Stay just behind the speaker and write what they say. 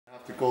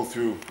to go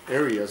through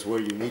areas where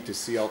you need to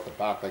see out the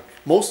back, like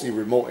mostly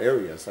remote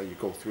areas that you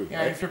go through. Yeah,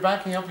 right? if you're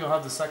backing up, you'll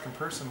have the second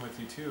person with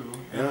you too,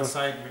 and the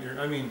side mirror.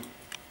 I mean,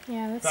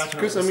 Yeah, that's backing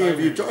up Because with I the mean, side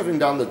if you're mirror is driving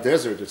down the good.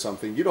 desert or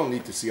something, you don't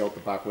need to see out the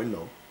back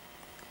window.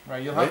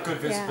 Right, you'll have Right? good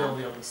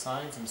visibility out the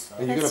sides and stuff.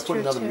 And you're That's gonna put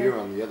true, another too. mirror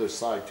on the other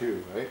side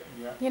too, right?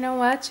 Yeah. You know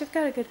what? You've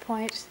got a good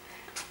point.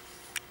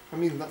 I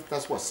mean,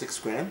 that's what,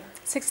 $6,000?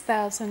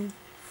 6,000.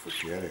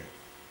 Forget it.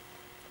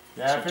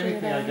 Yeah, if Should do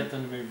anything, that. I'd get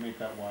them to maybe make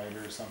that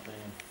wider or something.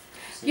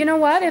 You know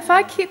what? If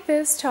I keep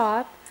this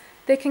top,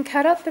 they can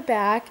cut out the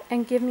back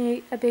and give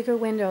me a bigger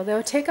window.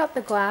 They'll take out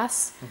the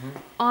glass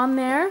on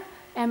there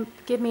and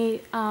give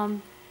me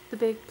the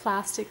big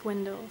plastic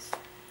windows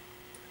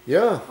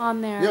Yeah.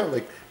 on there. Yeah,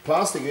 like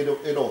plastic, it'll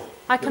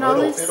I can it'll,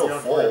 always- it'll You don't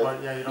have to worry fold.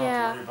 about, yeah, you don't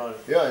Yeah. have to worry about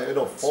it Yeah,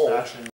 it'll fold. smashing.